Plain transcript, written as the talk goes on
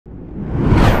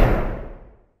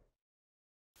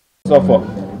Packets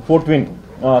of Fortwin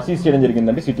seize చేయడం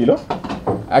జరిగిందండి సిటీలో.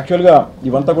 యాక్చువల్గా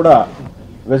ఇవంతా కూడా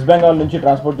వెస్ట్ బెంగాల్ నుంచి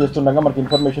ట్రాన్స్పోర్ట్ చేస్తుండగా మనకి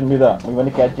ఇన్ఫర్మేషన్ మీద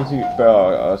ఇవన్నీ క్యాచ్ చేసి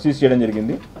సీజ్ చేయడం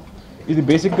జరిగింది. ఇది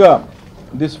బేసిక్గా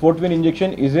this Fortwin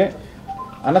injection is a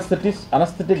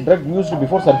anaesthetic drug used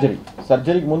before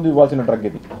సర్జరీకి ముందు ఇవ్వాల్సిన డ్రగ్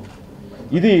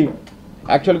ఇది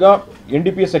యాక్చువల్గా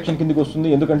ఎన్డీపీఎస్ సెక్షన్ కిందకి వస్తుంది.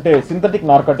 ఎందుకంటే సింథటిక్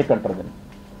నార్కాటిక్ అంటారు దాన్ని,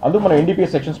 అందుకు మనం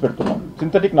ఎన్డీపీఎస్ సెక్షన్స్ పెడుతున్నాం.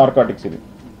 సింథటిక్ నార్కాటిక్స్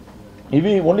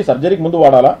ఇవి ఓన్లీ సర్జరీకి ముందు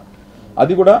వాడాలా,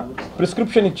 అది కూడా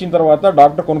ప్రిస్క్రిప్షన్ ఇచ్చిన తర్వాత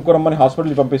డాక్టర్ కొనుక్కోరమ్మని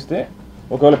హాస్పిటల్కి పంపిస్తే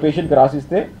ఒకవేళ పేషెంట్కి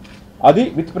రాసిస్తే అది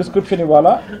విత్ ప్రిస్క్రిప్షన్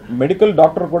ఇవ్వాలా. మెడికల్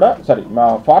డాక్టర్ కూడా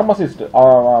ఫార్మసిస్ట్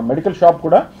మెడికల్ షాప్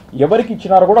కూడా ఎవరికి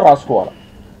ఇచ్చినారో కూడా రాసుకోవాలి.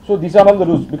 So these are all the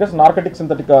rules because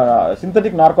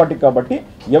synthetic narcotic కాబట్టి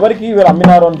ఎవరికి వీళ్ళు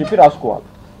అమ్మినారు అని చెప్పి రాసుకోవాలి.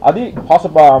 అది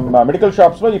మెడికల్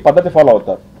షాప్స్లో ఈ పద్ధతి ఫాలో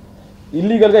అవుతారు.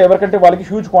 ఇల్లీగల్గా ఎవరికంటే వాళ్ళకి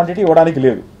హ్యూజ్ క్వాంటిటీ ఇవ్వడానికి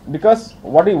లేదు. బికాస్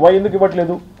వై ఎందుకు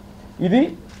ఇవ్వట్లేదు, ఇది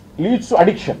లీడ్స్ టు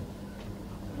అడిక్షన్.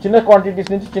 చిన్న క్వాంటిటీస్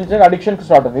నుంచి చిన్న అడిక్షన్కి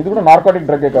స్టార్ట్ అవుతుంది. ఇది కూడా నార్కాటిక్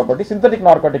డ్రగ్ కాబట్టి సింథటిక్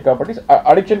నార్కాటిక్ కాబట్టి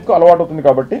అడిక్షన్కు అలవాటు అవుతుంది.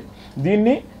 కాబట్టి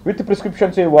దీన్ని విత్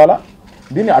ప్రిస్క్రిప్షన్స్ ఇవ్వాలా.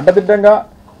 దీన్ని అడ్డదిడ్డంగా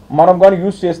మనం కానీ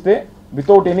యూజ్ చేస్తే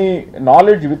without any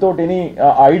knowledge, without any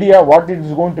idea what it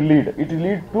is going to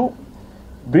lead to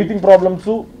breathing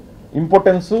problems,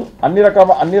 importance,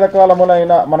 అన్ని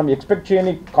రకాలమైన మనం ఎక్స్పెక్ట్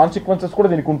చేయని కాన్సిక్వెన్సెస్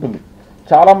కూడా దీనికి ఉంటుంది.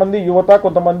 చాలామంది యువత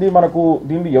కొంతమంది మనకు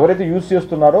దీన్ని ఎవరైతే యూజ్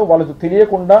చేస్తున్నారో వాళ్ళకి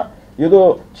తెలియకుండా ఏదో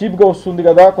చీప్గా వస్తుంది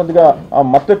కదా, కొద్దిగా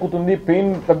మత్తెక్కుతుంది,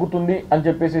 పెయిన్ తగ్గుతుంది అని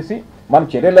చెప్పేసి మన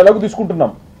చర్యలు ఎలాగో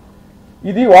తీసుకుంటున్నాం.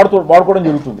 ఇది వాడుకోవడం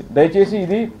జరుగుతుంది. దయచేసి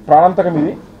ఇది ప్రాణాంతకం.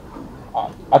 ఇది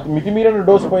మితిమీరిన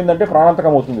డోస్ పోయిందంటే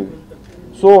ప్రాణాంతకం అవుతుంది ఇది.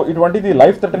 సో ఇటువంటిది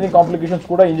లైఫ్ థ్రెటనింగ్ కాంప్లికేషన్స్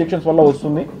కూడా ఇంజెక్షన్స్ వల్ల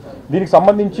వస్తుంది. దీనికి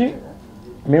సంబంధించి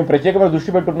మేము ప్రత్యేకమైన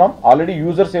దృష్టి పెట్టున్నాం. ఆల్రెడీ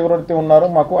యూజర్స్ ఎవరైతే ఉన్నారో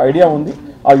మాకు ఐడియా ఉంది.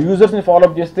 ఆ యూజర్స్ని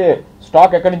ఫాలోఅప్ చేస్తే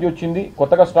స్టాక్ ఎక్కడి నుంచి వచ్చింది,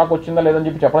 కొత్తగా స్టాక్ వచ్చిందా లేదని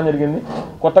చెప్పి చెప్పడం జరిగింది.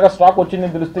 కొత్తగా స్టాక్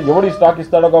వచ్చిందని తెలిస్తే ఎవడు ఈ స్టాక్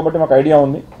ఇస్తాడో కాబట్టి మాకు ఐడియా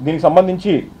ఉంది. దీనికి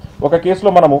సంబంధించి ఒక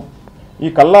కేసులో మనము ఈ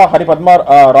కల్లా హరిపద్మ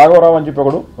రాఘవరావు అని చెప్పి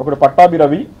ఒకడు పట్టాభి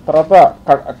రవి, తర్వాత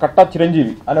కట్టా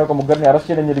చిరంజీవి అనే ఒక ముగ్గురిని అరెస్ట్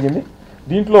చేయడం జరిగింది.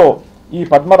 దీంట్లో ఈ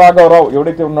పద్మ రాఘవరావు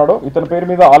ఎవడైతే ఉన్నాడో ఇతని పేరు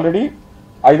మీద ఆల్రెడీ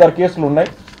 5-6 కేసులు ఉన్నాయి.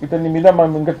 ఇతని మీద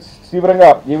మనం ఇంకా తీవ్రంగా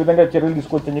ఏ విధంగా చర్యలు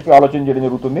తీసుకోవచ్చని చెప్పి ఆలోచన చేయడం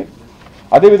జరుగుతుంది.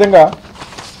 అదేవిధంగా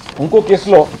ఇంకో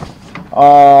కేసులో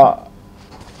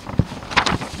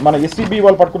మన ఎస్సీబీ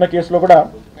వాళ్ళు పట్టుకున్న కేసులో కూడా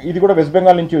ఇది కూడా వెస్ట్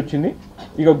బెంగాల్ నుంచి వచ్చింది.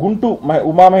 ఇక గుంటూ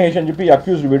ఉమామహేష్ అని చెప్పి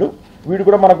అక్యూజ్డ్ వీడు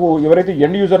కూడా మనకు ఎవరైతే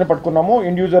ఎండ్ యూజర్ని పట్టుకున్నామో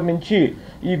ఎండ్ యూజర్ నుంచి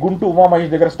ఈ గుంటూ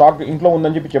ఉమామహేష్ దగ్గర స్టాక్ ఇంట్లో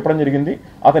ఉందని చెప్పి చెప్పడం జరిగింది.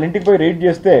 అతని ఇంటికి పోయి రైడ్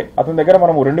చేస్తే అతని దగ్గర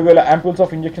మనము 2000 యాంపుల్స్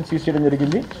ఆఫ్ ఇంజెక్షన్ సీజ్ చేయడం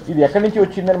జరిగింది. ఇది ఎక్కడి నుంచి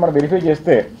వచ్చిందని మనం వెరిఫై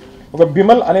చేస్తే ఒక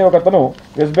బిమల్ అనే ఒక అతను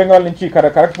వెస్ట్ బెంగాల్ నుంచి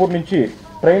ఖరగ్పూర్ నుంచి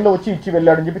ట్రైన్లో వచ్చి ఇచ్చి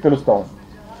వెళ్ళాడని చెప్పి తెలుస్తాం.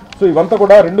 సో ఇవంతా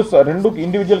కూడా రెండు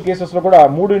ఇండివిజువల్ కేసెస్లో కూడా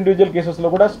 3 ఇండివిజువల్ కేసెస్లో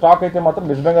కూడా స్టాక్ అయితే మాత్రం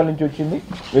వెస్ట్ బెంగాల్ నుంచి వచ్చింది.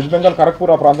 వెస్ట్ బెంగాల్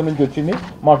ఖరగ్పూర్ ఆ ప్రాంతం నుంచి వచ్చింది.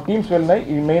 మా టీమ్స్ వెళ్ళినాయి.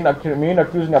 ఈ మెయిన్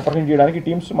అక్యూజ్ని అప్రహెండ్ చేయడానికి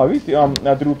టీమ్స్ అవి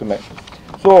తిరుగుతున్నాయి.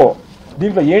 సో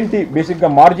దీంట్లో ఏంటి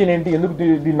బేసిక్గా మార్జిన్ ఏంటి, ఎందుకు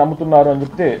దీన్ని నమ్ముతున్నారు అని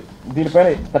చెప్తే దీనిపైన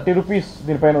 30 రూపీస్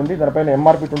దీనిపైన ఉంది. దానిపైన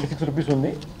ఎంఆర్పి 26 రూపీస్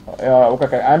ఉంది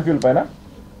ఒక యాంప్యూల్ పైన.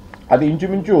 అది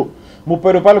ఇంచుమించు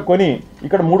 30 రూపాయలు కొని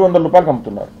ఇక్కడ 300 రూపాయలకు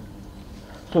అమ్ముతున్నారు.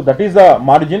 So that is the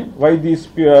margin why these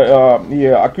ఈ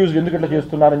అక్యూజ్డ్ ఎందుకు ఇట్లా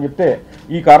చేస్తున్నారని చెప్తే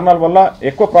ఈ కారణాల వల్ల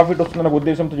ఎక్కువ ప్రాఫిట్ వస్తుందన్న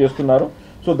ఉద్దేశంతో చేస్తున్నారు.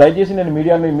 సో దయచేసి నేను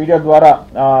మీడియా ద్వారా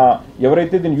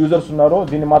ఎవరైతే దీని యూజర్స్ ఉన్నారో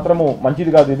దీన్ని మాత్రము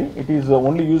మంచిది కాదు. It is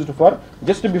only used for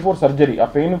just before surgery. ఆ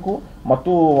పెయిన్కు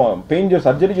పెయిన్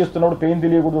సర్జరీ చేస్తున్నప్పుడు పెయిన్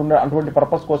తెలియకూడదు అటువంటి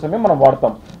పర్పస్ కోసమే మనం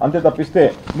వాడతాం. అంతే తప్పిస్తే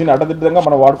దీన్ని అడ్డదిడ్డంగా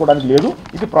మనం వాడుకోవడానికి లేదు.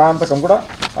 ఇది ప్రాణాంతకం కూడా.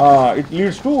 It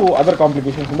leads to other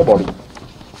complications in the body.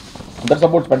 That's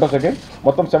about పెంటోసైకిల్.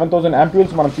 మొత్తం 7000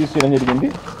 యాంప్యూల్స్ మనం సీజ్ చేయడం జరిగింది.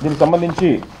 దీనికి సంబంధించి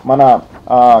మన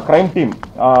crime team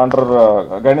under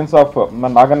guidance of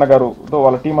మన నాగన్న గారుతో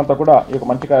వాళ్ళ టీం అంతా కూడా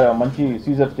మంచి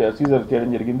సీజర్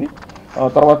చేయడం జరిగింది.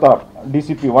 తర్వాత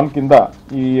DCP 1 కింద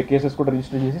ఈ కేసెస్ కూడా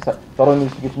రిజిస్టర్ చేసి త్వరగా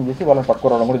ఇన్వెస్టిగేషన్ చేసి వాళ్ళని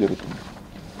పట్టుకోవడం కూడా జరుగుతుంది.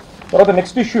 తర్వాత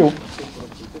నెక్స్ట్ ఇష్యూ,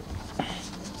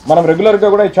 మనం రెగ్యులర్గా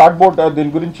కూడా ఈ చాట్ బోర్డ్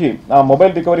దీని గురించి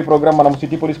మొబైల్ రికవరీ ప్రోగ్రామ్ మనం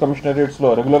సిటీ పోలీస్ కమిషనరేట్స్లో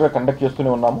రెగ్యులర్గా కండక్ట్ చేస్తూనే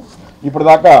ఉన్నాము. ఇప్పుడు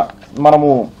దాకా మనము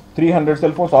 300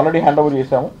 cell phones already hand over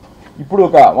చేశాము. ఇప్పుడు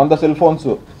ఒక 100 సెల్ ఫోన్స్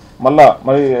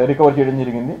మరి రికవర్ చేయడం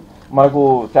జరిగింది. మనకు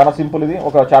చాలా సింపుల్. ఇది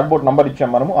ఒక చాట్ బోర్డ్ నంబర్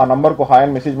ఇచ్చాము మనము. ఆ నంబర్కు హాయ్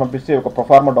అని మెసేజ్ పంపిస్తే ఒక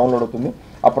ప్రొఫార్మా డౌన్లోడ్ అవుతుంది.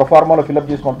 ఆ ప్రొఫార్మాలో ఫిల్అప్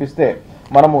చేసి పంపిస్తే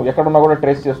మనము ఎక్కడున్నా కూడా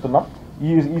ట్రేస్ చేస్తున్నాం.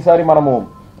 ఈసారి మనము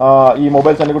ఈ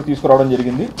మొబైల్స్ అన్ని కూడా తీసుకురావడం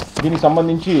జరిగింది. దీనికి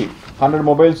సంబంధించి 100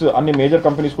 మొబైల్స్ అన్ని మేజర్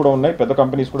కంపెనీస్ కూడా ఉన్నాయి. పెద్ద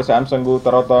కంపెనీస్ కూడా శాంసంగ్,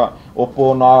 తర్వాత ఒప్పో,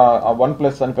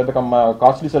 OnePlus అని పెద్ద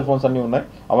కాస్ట్లీ సెల్ ఫోన్స్ అన్నీ ఉన్నాయి.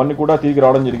 అవన్నీ కూడా తిరిగి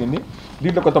రావడం జరిగింది.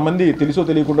 దీంట్లో కొంతమంది తెలుసో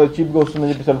తెలియకుండా చీప్గా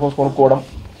వస్తుందని చెప్పి సెల్ ఫోన్స్ కొనుక్కోవడం,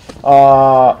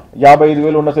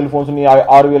 55,000 ఉన్న సెల్ ఫోన్స్ని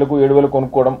 6,000, 7,000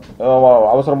 కొనుక్కోవడం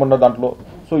అవసరం ఉన్న దాంట్లో.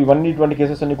 సో ఇటువంటి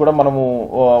కేసెస్ అన్ని కూడా మనము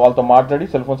వాళ్ళతో మాట్లాడి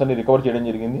సెల్ ఫోన్స్ అన్ని రికవర్ చేయడం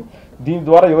జరిగింది. దీని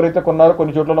ద్వారా ఎవరైతే కొన్నారో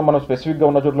కొన్ని చోట్లలో మనం స్పెసిఫిక్గా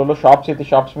ఉన్న చోట్లలో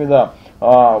షాప్స్ మీద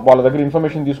వాళ్ళ దగ్గర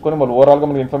ఇన్ఫర్మేషన్ తీసుకొని వాళ్ళు ఓవరాల్గా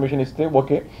మనకి ఇన్ఫర్మేషన్ ఇస్తే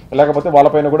ఓకే, లేకపోతే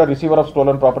వాళ్ళపైన కూడా రిసీవర్ ఆఫ్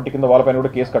స్టోలన్ ప్రాపర్టీ కింద వాళ్ళపైన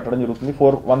కూడా కేసు కట్టడం జరుగుతుంది.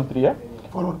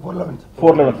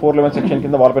 411 సెక్షన్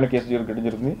కింద వాళ్ళపైన కేసు కట్టడం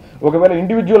జరుగుతుంది. ఒకవేళ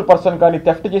ఇండివిజువల్ పర్సన్ కానీ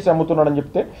థెఫ్ట్ చేసి అమ్ముతున్నాడని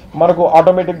చెప్తే మనకు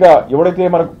ఆటోమేటిక్గా ఎవడైతే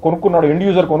మనకు కొనుక్కున్నాడో ఎండ్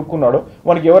యూజర్ కొనుక్కున్నాడో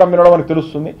మనకి ఎవరు అమ్మినాడో మనకు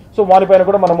తెలుస్తుంది. సో వానిపైన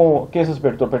కూడా మనము కేసెస్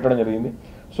పెట్టడం జరిగింది.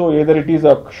 So either it is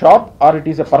a shop or it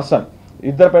is a person,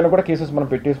 ఇద్దరిపైన కూడా కేసెస్ మనం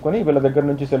పెట్టేసుకొని వీళ్ళ దగ్గర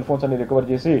నుంచి సెల్ ఫోన్స్ అన్ని రికవర్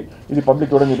చేసి ఇది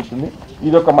పబ్లిక్ ఇవ్వడం జరుగుతుంది.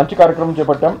 ఇది ఒక మంచి కార్యక్రమం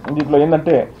చేపట్టాం. దీంట్లో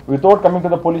ఏంటంటే without coming to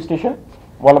the police station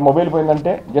వాళ్ళ మొబైల్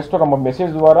పోయిందంటే జస్ట్ ఒక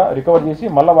మెసేజ్ ద్వారా రికవర్ చేసి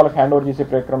మళ్ళీ వాళ్ళకి హ్యాండ్ ఓవర్ చేసే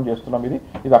ప్రయత్నం చేస్తున్నాం. ఇది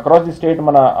అక్రాస్ ది స్టేట్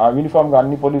మన యూనిఫామ్గా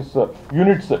అన్ని పోలీస్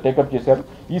యూనిట్స్ టేకప్ చేశారు.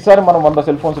 ఈసారి మనం 100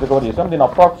 సెల్ ఫోన్స్ రికవర్ చేశాం. దీని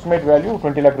అప్రాక్సిమేట్ వాల్యూ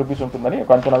 20 lakh రూపీస్ ఉంటుందని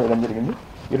ఒక అంచనా వేయడం జరిగింది.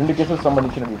 ఈ 2 కేసులకు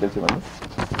సంబంధించిన డీటెయిల్స్ ఇవ్వండి.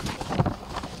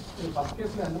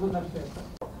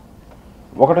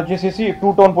 ఒకటి వచ్చేసి 2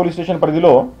 టౌన్ పోలీస్ స్టేషన్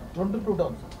పరిధిలో,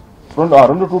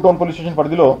 2 టౌన్ పోలీస్ స్టేషన్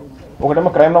పరిధిలో ఒకటేమో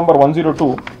క్రైమ్ నంబర్ 102,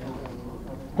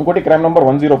 ఇంకోటి క్రైమ్ నంబర్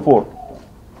 104.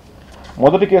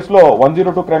 మొదటి కేసులో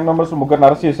 102 క్రైమ్ నంబర్స్ 3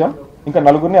 అరెస్ట్ చేశాం, ఇంకా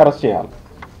 4 అరెస్ట్ చేయాలి.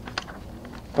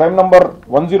 క్రైమ్ నంబర్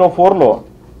 104లో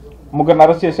 3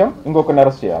 అరెస్ట్ చేశాం, ఇంకొకరిని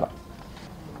అరెస్ట్ చేయాలి.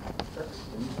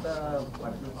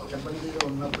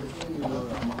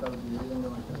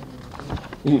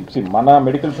 మన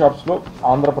మెడికల్ షాప్స్లో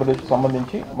ఆంధ్రప్రదేశ్కి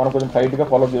సంబంధించి మనం కొంచెం టైట్గా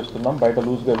ఫాలో చేస్తున్నాం, బయట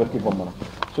లూజ్గా ఎవరికి ఇవ్వం మనం.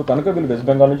 సో కనుక వీళ్ళు వెస్ట్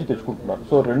బెంగాల్ నుంచి తెచ్చుకుంటున్నారు.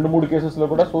 సో 2-3 కేసెస్లో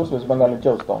కూడా సోర్స్ వెస్ట్ బెంగాల్ నుంచే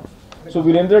వస్తాం. సో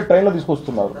వీళ్ళు ఏంటంటే ట్రైన్లో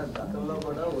తీసుకొస్తున్నారు.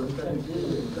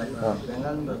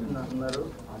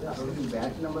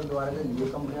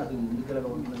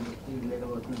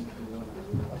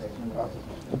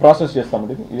 ప్రాసెస్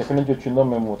చేస్తామండి. ఇది ఎక్కడి నుంచి వచ్చిందో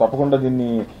మేము తప్పకుండా దీన్ని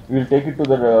will take it to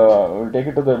the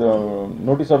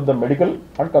notice of the medical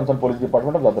and concern police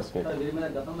department of the other state.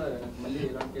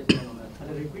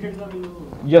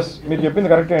 Yes, మీరు చెప్పింది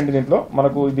కరెక్టే అండి.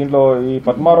 దీంట్లో ఈ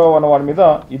పద్మారావు అన్న వాడి మీద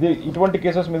ఇటువంటి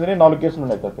కేసెస్ మీదనే 4 కేసులు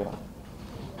ఉన్నాయి తప్ప.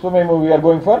 సో మేము we are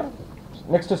going for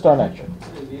next stand action.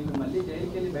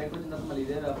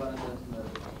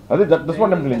 అదే that's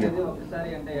what I'm telling you.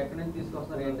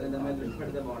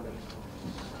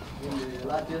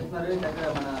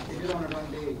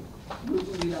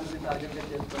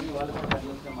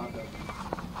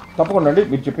 తప్పకుండా అండి,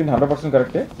 మీరు చెప్పింది 100%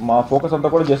 కరెక్టే. మా ఫోకస్ అంతా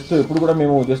కూడా ఇప్పుడు కూడా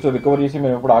మేము రికవర్ చేసి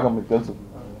మేము ఎప్పుడు ఆగం, మీకు తెలుసు.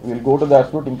 Will go to the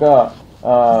అస్ట్యూట్. ఇంకా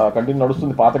కంటిన్యూ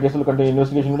నడుస్తుంది. పాత కేసులు కంటిన్యూ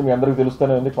ఇన్వెస్టిగేషన్ కూడా మీ అందరికీ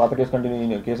తెలుస్తూనే ఉంది. పాత కేసు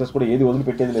కంటిన్యూ కేసెస్ కూడా ఏది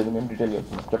వదిలిపెట్టేది లేదు. మేము డీటెయిల్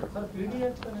చేస్తున్నాం. చెప్పండి,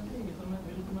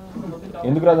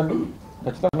 ఎందుకు రాదండి?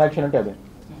 ఖచ్చితంగా యాక్షన్ అంటే అదే.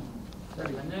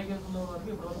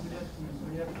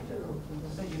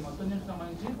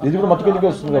 ఇది కూడా మత్తు కిందకి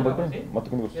వస్తుంది కాబట్టి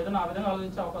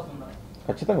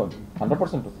ఖచ్చితంగా ఉంది.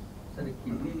 100%.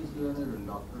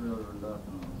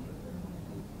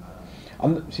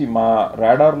 మా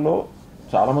రాడార్లో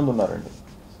చాలా మంది ఉన్నారండి.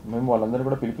 మేము వాళ్ళందరినీ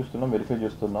కూడా పిలిపిస్తున్నాం, వెరిఫై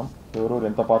చేస్తున్నాం. ఎవరెవరు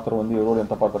ఎంత పాత్ర ఉంది,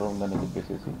 ఎంత పాత్ర ఉందని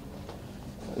చెప్పేసి.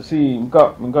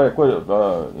 ఇంకా ఎక్కువ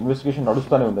ఇన్వెస్టిగేషన్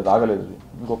నడుస్తూనే ఉంది, అది ఆగలేదు.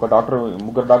 ఇంకొక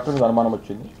 3 డాక్టర్ మీద అనుమానం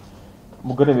వచ్చింది.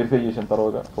 3 వెరిఫై చేసిన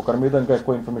తర్వాత ఒకరి మీద ఇంకా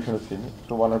ఎక్కువ ఇన్ఫర్మేషన్ వచ్చింది.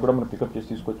 సో వాళ్ళని కూడా మనం పికప్ చేసి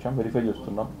తీసుకొచ్చాం, వెరిఫై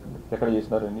చేస్తున్నాం, ఎక్కడ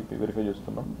చేసినారని వెరిఫై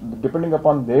చేస్తున్నాం. Depending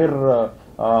upon there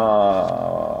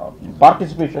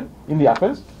participation in the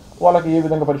offence వాళ్ళకి ఏ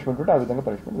విధంగా పనిష్మెంట్ ఉంటే ఆ విధంగా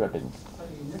పనిష్మెంట్ వేటేయింది.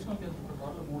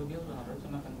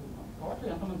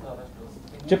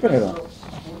 చెప్పాను కదా,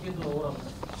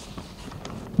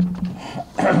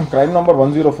 క్రైమ్ నంబర్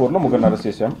 104లో 3 అరెస్ట్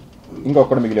చేశాం, ఇంకా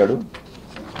ఒక్కడు మిగిలాడు.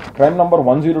 క్రైమ్ నంబర్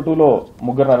 102లో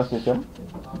 3 అరెస్ట్ చేశాం,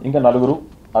 ఇంకా 4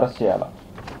 అరెస్ట్ చేయాలి.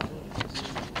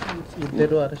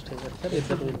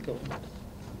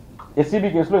 ఎస్సీబీ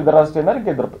కేసులో 2 అరెస్ట్ అయినారు,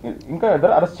 ఇంకా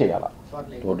 2 అరెస్ట్ చేయాలి.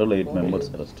 Total 8 members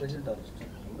arrested.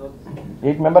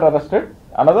 8 members arrested,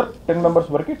 another 10 members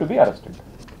వరకు to be arrested.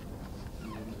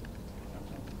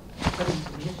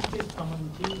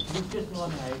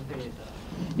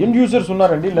 End users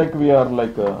ఉన్నారండి. లైక్ వీఆర్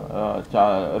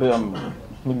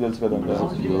మీకు తెలుసు కదండి,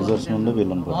 యూజర్స్ నుండి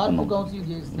వీళ్ళని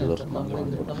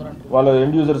వాళ్ళ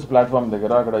ఎండ్ యూజర్స్ ప్లాట్ఫామ్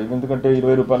దగ్గర అక్కడ ఎందుకంటే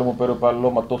 20 రూపాయలు 30 రూపాయల్లో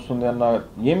మొత్తం వస్తుంది అన్న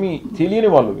ఏమీ తెలియని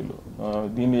వాళ్ళు వీళ్ళు.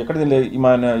 దీన్ని ఎక్కడ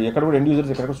కూడా ఎండ్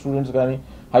యూజర్స్, ఎక్కడ స్టూడెంట్స్ కానీ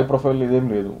హై ప్రొఫైల్ ఇదేం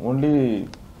లేదు, ఓన్లీ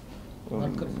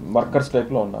వర్కర్స్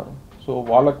టైప్లో ఉన్నారు. సో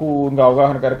వాళ్ళకు ఇంకా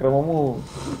అవగాహన కార్యక్రమము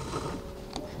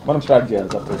మనం స్టార్ట్ చేయాలి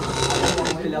separate.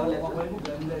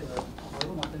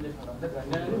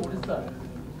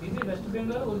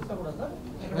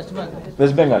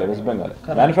 West Bengal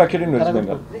manufacturing west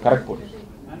Bengal, correct police.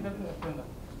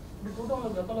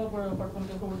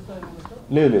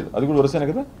 లేదు, అది కూడా వరుసనే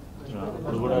కదా.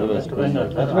 వెస్ట్ బెంగాల్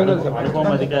అనుపమ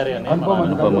అధికారి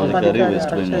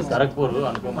వెస్ట్ బెంగాల్ ఖరగ్పూర్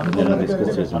నేను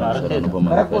డిస్కస్ చేసాను సార్ అనుపమ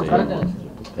అధికారి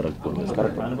కరెక్ట్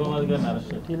అనుపమ అధికారిని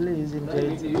అరెస్ట్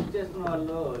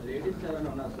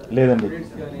లేదండి,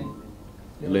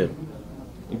 లేదు.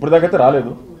 ఇప్పుడు దాకైతే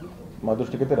రాలేదు, మా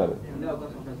దృష్టికి అయితే రాలేదు.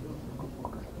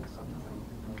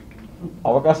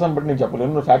 అవకాశాన్ని బట్టి నేను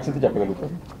చెప్పలేను, నువ్వు ఫ్యాక్ట్స్ అయితే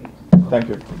చెప్పగలుగుతాను. Thank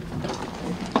you.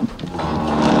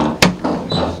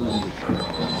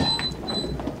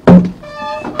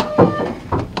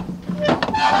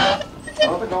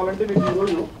 తర్వాత కావాలంటే మీకు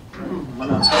ఈరోజు మన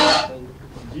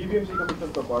జీవీఎంసీ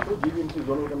కమిషనర్తో పాటు జీవీఎంసీ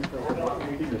జోనల్ కమిషనర్తో పాటు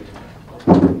మీటింగ్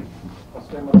జరిగింది.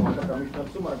 ఫస్ట్ టైం మన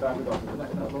కమిషనర్స్ మన ట్రాఫిక్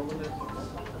ఆఫీసర్స్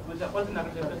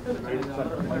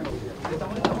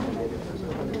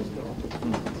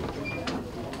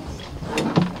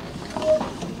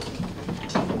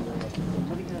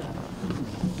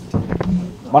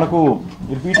మనకు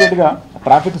రిపీటెడ్గా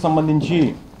ట్రాఫిక్ సంబంధించి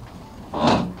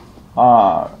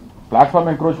ప్లాట్ఫామ్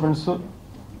ఎంక్రోచ్మెంట్స్,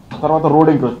 తర్వాత రోడ్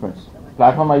ఎంక్రోచ్మెంట్స్,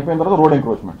 ప్లాట్ఫామ్ అయిపోయిన తర్వాత రోడ్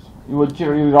ఎంక్రోచ్మెంట్స్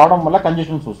ఇవి రావడం వల్ల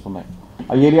కంజెషన్స్ వస్తున్నాయి.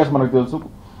 ఆ ఏరియాస్ మనకు తెలుసు,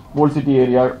 ఓల్డ్ సిటీ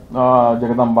ఏరియా,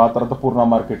 జగదాంబ, తర్వాత పూర్ణ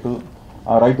మార్కెట్,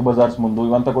 రైతు బజార్స్ ముందు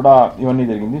ఇవంతా కూడా ఇవన్నీ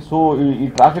జరిగింది. సో ఈ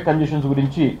ట్రాఫిక్ కంజెషన్స్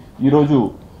గురించి ఈరోజు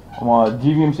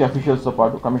జీవీఎంసీ అఫీషియల్స్తో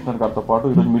పాటు కమిషనర్ గారితో పాటు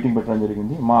ఈరోజు మీటింగ్ పెట్టడం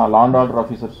జరిగింది. మా law and order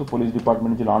officers, police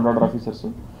department నుంచి లా అండ్ ఆర్డర్ ఆఫీసర్స్,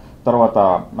 తర్వాత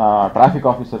ట్రాఫిక్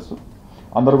ఆఫీసర్స్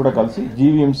అందరూ కూడా కలిసి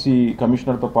జీవీఎంసీ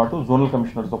కమిషనర్తో పాటు జోనల్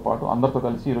కమిషనర్తో పాటు అందరితో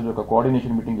కలిసి ఈరోజు ఒక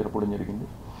కోఆర్డినేషన్ మీటింగ్ జరపడం జరిగింది.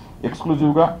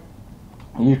 ఎక్స్క్లూజివ్గా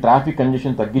ఈ ట్రాఫిక్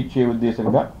కంజెషన్ తగ్గించే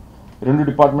ఉద్దేశంగా రెండు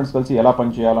డిపార్ట్మెంట్స్ కలిసి ఎలా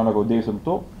పనిచేయాలన్న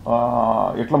ఉద్దేశంతో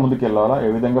ఎట్లా ముందుకెళ్లాలా, ఏ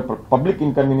విధంగా పబ్లిక్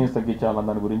ఇన్కన్వీనియన్స్ తగ్గించాలన్న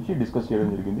దాని గురించి డిస్కస్ చేయడం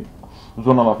జరిగింది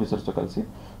జోనల్ ఆఫీసర్స్తో కలిసి.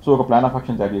 సో ఒక ప్లాన్ ఆఫ్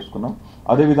యాక్షన్ తయారు చేసుకున్నాం.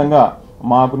 అదేవిధంగా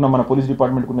మన పోలీస్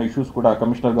డిపార్ట్మెంట్కి ఉన్న ఇష్యూస్ కూడా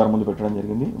కమిషనర్ గారి ముందు పెట్టడం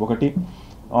జరిగింది. ఒకటి,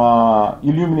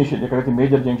 ఇల్యూమినేషన్, ఎక్కడైతే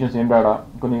మేజర్ జంక్షన్స్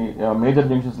కొన్ని మేజర్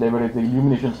జంక్షన్స్లో ఎవరైతే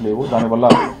ఇల్యూమినేషన్స్ లేవో దానివల్ల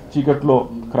చీకట్లో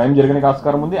క్రైమ్ జరగడానికి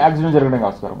ఆస్కారం ఉంది, యాక్సిడెంట్ జరగడానికి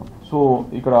ఆస్కారం ఉంది. సో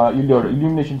ఇక్కడ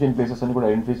ఇల్యూమినేషన్ చేయని ప్లేసెస్ అని కూడా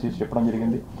ఐడెంటిఫై చేసి చెప్పడం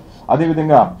జరిగింది.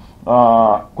 అదేవిధంగా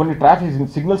కొన్ని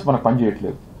ట్రాఫిక్ సిగ్నల్స్ మనకు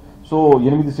పనిచేయట్లేదు. సో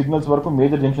 8 సిగ్నల్స్ వరకు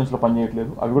మేజర్ జంక్షన్స్లో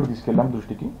పనిచేయట్లేదు, అవి కూడా తీసుకెళ్ళాం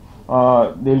దృష్టికి.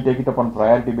 They will take it up on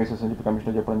priority basis అని చెప్పి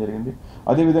కమిషనర్ చెప్పడం జరిగింది.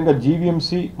 అదేవిధంగా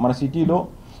జీవీఎంసీ మన సిటీలో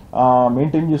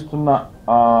మెయింటైన్ చేస్తున్న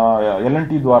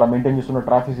ఎల్ఎన్టీ ద్వారా మెయింటైన్ చేస్తున్న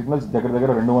ట్రాఫిక్ సిగ్నల్స్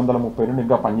దగ్గర 232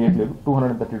 ఇంకా పనిచేయట్లేదు.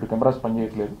 232 కెమెరాస్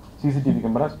పనిచేయట్లేదు, సీసీటీవీ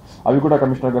కెమెరాస్. అవి కూడా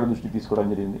కమిషనర్ గారి దృష్టికి తీసుకోవడం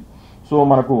జరిగింది. సో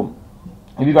మనకు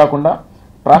ఇవి కాకుండా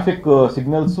traffic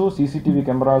signals, CCTV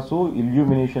cameras,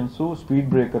 ఇల్యూమినేషన్స్,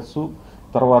 speed breakers,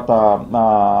 తర్వాత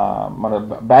మన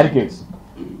బ్యారికేడ్స్,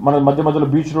 మన మధ్యలో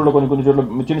బీచ్ రోడ్లో కొన్ని చోట్ల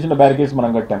చిన్న బ్యారికేడ్స్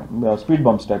మనం కట్టాం, స్పీడ్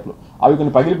బంప్స్ టైప్లో. అవి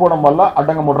కొన్ని పగిలిపోవడం వల్ల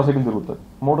అడ్డంగా మోటార్ సైకిల్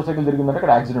తిరుగుతుందంటే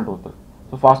అక్కడ యాక్సిడెంట్ అవుతుంది.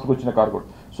 సో ఫాస్ట్గా వచ్చిన కార్ కూడా.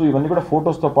 సో ఇవన్నీ కూడా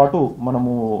ఫొటోస్తో పాటు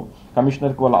మనము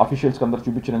కమిషనర్కి వాళ్ళ అఫీషియల్స్కి అందరూ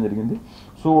చూపించడం జరిగింది.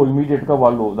 సో ఇమీడియట్గా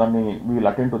వాళ్ళు దాన్ని వీల్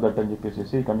అటెండ్ టు దట్ అని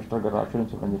చెప్పేసి కమిషనర్ గారు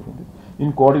అష్యూరెన్స్ ఇవ్వడం జరిగింది.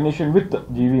 In coordination with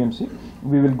GVMC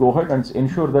we will go head and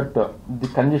ensure that the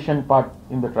congestion part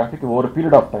in the traffic over a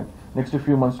period of time next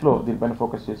few మంత్స్లో దీనిపైన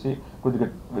ఫోకస్ చేసి కొద్దిగా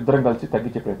ఇద్దరం కలిసి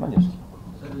తగ్గించే ప్రయత్నం చేస్తాం.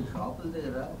 సార్, ఈ షాపుల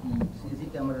దగ్గర ఈ సీసీ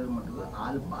కెమెరాలు మటుకు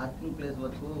ఆల్ పార్కింగ్ ప్లేస్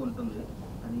వరకు ఉంటుంది,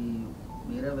 అది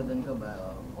వేరే విధంగా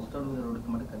అవుట్సైడ్ రోడ్డుకి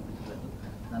మటుకు కనిపించలేదు.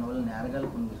 దానివల్ల నేరగాలు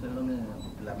కొన్ని విషయాల్లోనే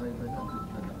బ్లర్ అయిపోయి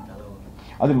కనిపించలేదు. చాలా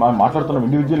అది మాట్లాడుతున్నాం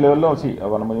ఇండివిజువల్ లెవెల్లో.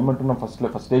 మనం ఏమంటున్నాం, ఫస్ట్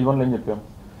స్టేజ్ 1లో ఏం చెప్పాం,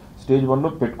 స్టేజ్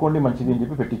 1లో పెట్టుకోండి మంచిది అని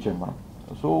చెప్పి పెట్టించాం మనం.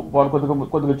 సో వాళ్ళు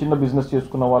కొద్దిగా చిన్న బిజినెస్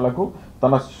చేసుకున్న వాళ్ళకు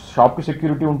తన షాప్కి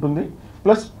సెక్యూరిటీ ఉంటుంది,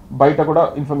 ప్లస్ బయట కూడా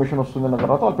ఇన్ఫర్మేషన్ వస్తుందన్న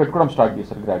తర్వాత వాళ్ళు పెట్టుకోవడం స్టార్ట్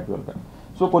చేశారు గ్రాడ్యువల్గా.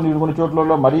 సో కొన్ని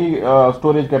చోట్లలో మరీ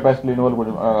స్టోరేజ్ కెపాసిటీ లేని వాళ్ళు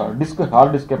కూడా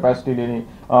హార్డ్ డిస్క్ కెపాసిటీ లేని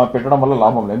పెట్టడం వల్ల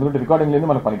లాభం లేదు, ఎందుకంటే రికార్డింగ్ లేని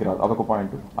మనకు పనికిరాదు. అదొక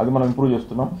పాయింట్, అది మనం ఇంప్రూవ్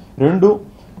చేస్తున్నాం. 2,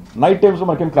 నైట్ టైమ్స్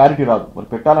మనకేం క్లారిటీ రాదు, వాళ్ళు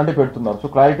పెట్టాలంటే పెడుతున్నారు. సో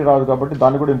క్లారిటీ రాదు కాబట్టి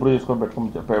దాన్ని కూడా ఇంప్రూవ్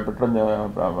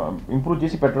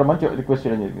చేసి పెట్టడం అని రిక్వెస్ట్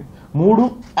చేయడం జరిగింది. 3,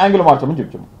 యాంగిల్ మార్చమని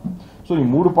చెప్పాము. సో ఈ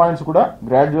 3 పాయింట్స్ కూడా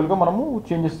గ్రాడ్యువల్గా మనము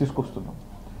చేంజెస్ తీసుకొస్తున్నాం.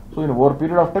 So in over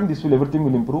period of time everything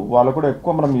will improve. వాళ్ళు కూడా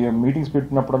ఎక్కువ మనం మీటింగ్స్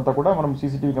పెట్టినప్పుడంతా కూడా మనం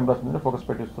సీసీటీవీ కెమెరాస్ మీద focus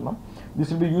పెట్టిస్తున్నాం. This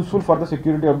will be useful for the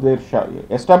security of their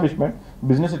establishment,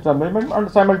 business establishment, and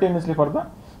simultaneously for the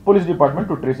police department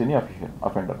to trace any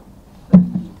offender.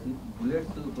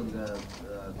 Bullets కొద్దిగా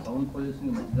town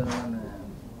పోలీసుని మధ్యకాలంలో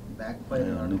బ్యాక్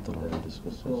ఫైర్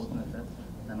అవుతున్నాయి సార్.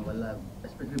 దానివల్ల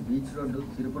especially beach road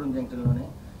Siripuram జంక్షన్లోనే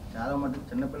చాలా మటుకు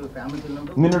చిన్నపిల్లలు family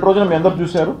ఉన్నప్పుడు. నిన్నటి రోజున మీ అందరూ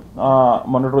చూశారు,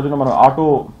 మొన్నటి రోజున మన ఆటో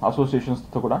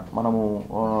అసోసియేషన్స్తో కూడా మనము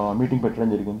మీటింగ్ పెట్టడం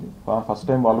జరిగింది. ఫస్ట్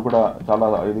టైం వాళ్ళు కూడా చాలా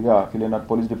ఇదిగా ఫీల్ అయినారు.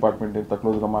 పోలీస్ డిపార్ట్మెంట్ ఇంత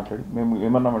క్లోజ్గా మాట్లాడి మేము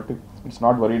ఏమన్నామంటే we are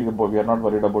not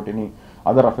worried about any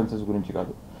other offences గురించి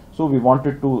కాదు. So we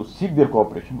wanted to seek there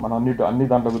cooperation. మన అన్ని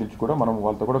దాంట్ల గురించి కూడా మనం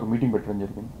వాళ్ళతో కూడా ఒక మీటింగ్ పెట్టడం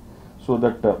జరిగింది. సో సో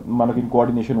దట్ మనకి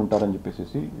కోఆర్డినేషన్ ఉంటారని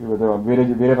చెప్పేసి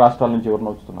వేరే రాష్ట్రాల నుంచి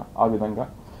ఎవరినో వస్తున్నా, ఆ విధంగా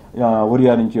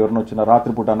ఒరియా నుంచి ఎవరినో వచ్చినా,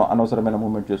 రాత్రిపూట అనవసరమైన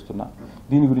మూవ్మెంట్ చేస్తున్నా,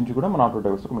 దీని గురించి కూడా మన ఆటో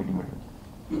డ్రైవర్స్ ఒక మీటింగ్ పెట్టింది.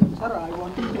 Sir I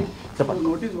want to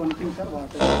notice one thing sir,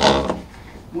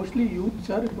 mostly youth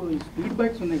sir ఇప్పుడు స్పీడ్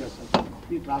బైక్స్ ఉన్నాయి కదా సార్,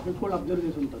 ఈ ట్రాఫిక్ కూడా అబ్జర్వ్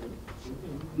చేసి ఉంటారు.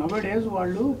 నవ్ డేస్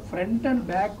వాళ్ళు front and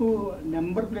back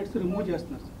number plates remove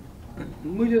చేస్తున్నారు సార్,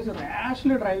 రిమూవ్ చేసి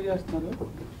ర్యాష్లీ డ్రైవ్ చేస్తున్నారు,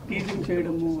 టీజింగ్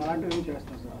చేయడము అలాంటివి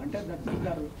చేస్తున్నారు సార్. అంటే that means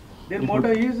there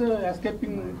Moto is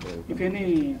escaping if any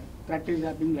practice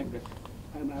హ్యాపింగ్ like that.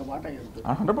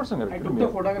 100% correct,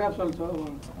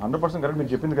 మీరు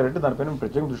చెప్పింది కరెక్ట్. దానిపైన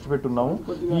ప్రత్యేకంగా దృష్టి పెట్టున్నాము.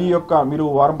 ఈ యొక్క మీరు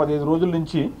వారం 15 రోజుల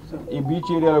నుంచి ఈ బీచ్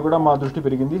ఏరియాలో కూడా మా దృష్టి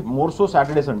పెరిగింది. More so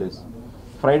Saturday Sundays,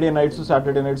 Friday nights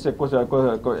Saturday nights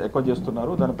ఎక్కువ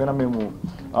చేస్తున్నారు. దానిపైన మేము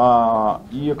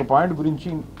ఈ యొక్క పాయింట్ గురించి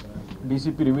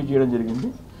డీసీపీ రివ్యూ చేయడం జరిగింది.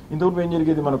 ఇంతవరకు ఏం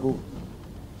జరిగేది, మనకు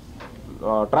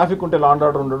ట్రాఫిక్ ఉంటే లా అండ్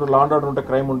ఆర్డర్ ఉండడు, లా అండ్ ఆర్డర్ ఉంటే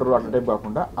క్రైమ్ ఉండరు, అట్లా టైప్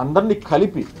కాకుండా అందరినీ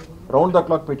కలిపి రౌండ్ ద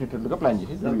క్లాక్ పెట్టేటట్టుగా ప్లాన్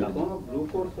చేసి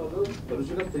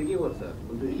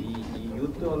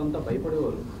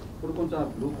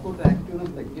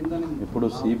ఇప్పుడు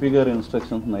సిపి గారి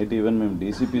ఇన్స్ట్రక్షన్స్ నైట్, ఈవెన్ మేము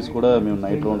డీసీపీస్ కూడా మేము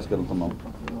నైట్ రౌండ్స్కి వెళ్తున్నాం.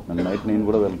 మేము నైట్ నేను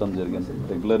కూడా వెళ్ళడం జరిగింది.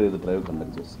 రెగ్యులర్ ఇది డ్రైవ్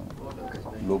కండక్ట్ చేస్తాం.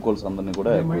 బ్లూ కోల్స్ అందరినీ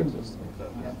కూడా యాక్టివేట్ చేస్తాం.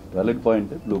 వ్యాలిడ్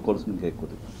పాయింట్, బ్లూ కోల్స్ ఇంకా ఎక్కువ.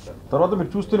 తర్వాత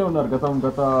మీరు చూస్తూనే ఉన్నారు, గత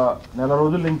నెల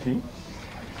రోజుల నుంచి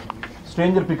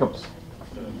stranger pickups,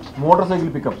 motor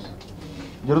cycle pickups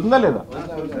జరుగుతుందా లేదా?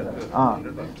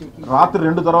 రాత్రి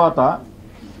 2 తర్వాత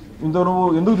ఇంత నువ్వు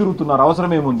ఎందుకు తిరుగుతున్నారు,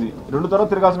 అవసరం ఏముంది? 2 తర్వాత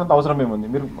తిరగాల్సినంత అవసరం ఏముంది?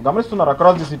 మీరు గమనిస్తున్నారు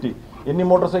అక్రాస్ ది సిటీ ఎన్ని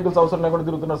మోటార్ సైకిల్స్ అవసరం లేకుండా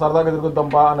తిరుగుతున్నారు. సరదాగా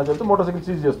తిరుగుతాంపా అని చెప్తే మోటార్ సైకిల్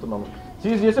సీజ్ చేస్తున్నాము.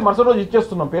 సీజ్ చేసి మరుసటి రోజు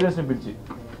ఇచ్చేస్తున్నాం పేరెంట్స్ని పిలిచి.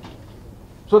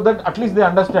 So that at least they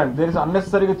understand their is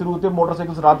అన్నెసరీగా తిరిగితే మోటార్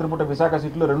సైకిల్స్ రాత్రిపూట విశాఖ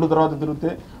సిటీలో 2 తర్వాత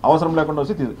తిరిగితే అవసరం లేకుండా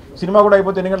వచ్చి సినిమా కూడా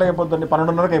అయిపోతే ఎన్ని గంటలకు అయిపోతుంది?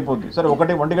 12:30కి అయిపోద్ది. సరే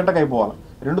 1 గంటకు అయిపోవాలి.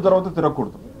 2 తర్వాత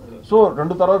తిరగకూడదు. సో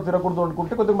 2 తర్వాత తిరగకూడదు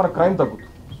అనుకుంటే కొద్దిగా మన క్రైమ్ తగ్గుతుంది.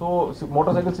 సో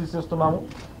మోటార్ సైకిల్ సీజ్ చేస్తున్నాము,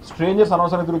 స్ట్రేంజర్స్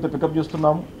అనవసరంగా తిరిగితే పికప్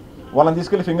చేస్తున్నాము, వాళ్ళని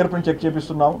తీసుకెళ్లి ఫింగర్ ప్రింట్ చెక్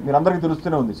చేపిస్తున్నాము. మీరు అందరికీ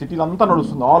తెలుస్తూనే ఉంది, సిటీలో అంతా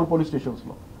నడుస్తుంది ఆల్ పోలీస్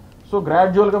స్టేషన్స్లో. సో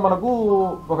గ్రాడ్యువల్గా మనకు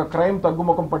ఒక క్రైమ్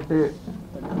తగ్గుముఖం పట్టే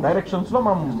డైరెక్షన్స్లో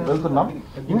మనం వెళ్తున్నాం.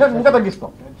 ఇంకా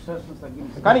తగ్గిస్తాం.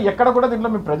 కానీ ఎక్కడ కూడా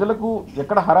దీంట్లో మేము ప్రజలకు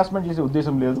ఎక్కడ హరాస్మెంట్ చేసే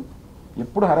ఉద్దేశం లేదు,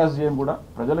 ఎప్పుడు హరాస్ చేయం కూడా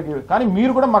ప్రజలకి. కానీ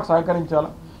మీరు కూడా మాకు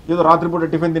సహకరించాలా. ఏదో రాత్రిపూట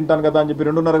టిఫిన్ తింటాను కదా అని చెప్పి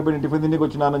 2:30కి పోయి టిఫిన్ తిండికి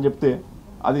వచ్చినానని చెప్తే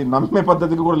అది నమ్మే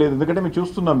పద్ధతికి కూడా లేదు. ఎందుకంటే మేము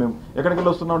చూస్తున్నాం, మేము ఎక్కడికి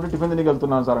వెళ్ళి వస్తున్నాం అంటే టిఫిన్ తిండికి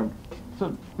వెళ్తున్నాను సార్ అంటే. So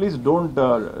please don't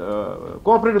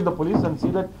cooperate with the police and see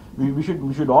that we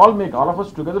should all of us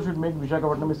together should make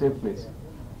Visakhapatnam a safe place.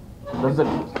 That's the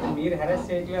మీరు హెరాస్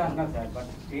చేయట్లేదు అన్నారు సార్, బట్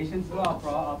స్టేషన్స్ లో ఆ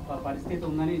పరిస్థితి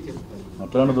ఉందని చెప్తారు.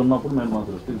 అట్లాంటిది ఉన్నప్పుడు మేము మా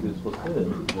దృష్టికి తీసుకొస్తే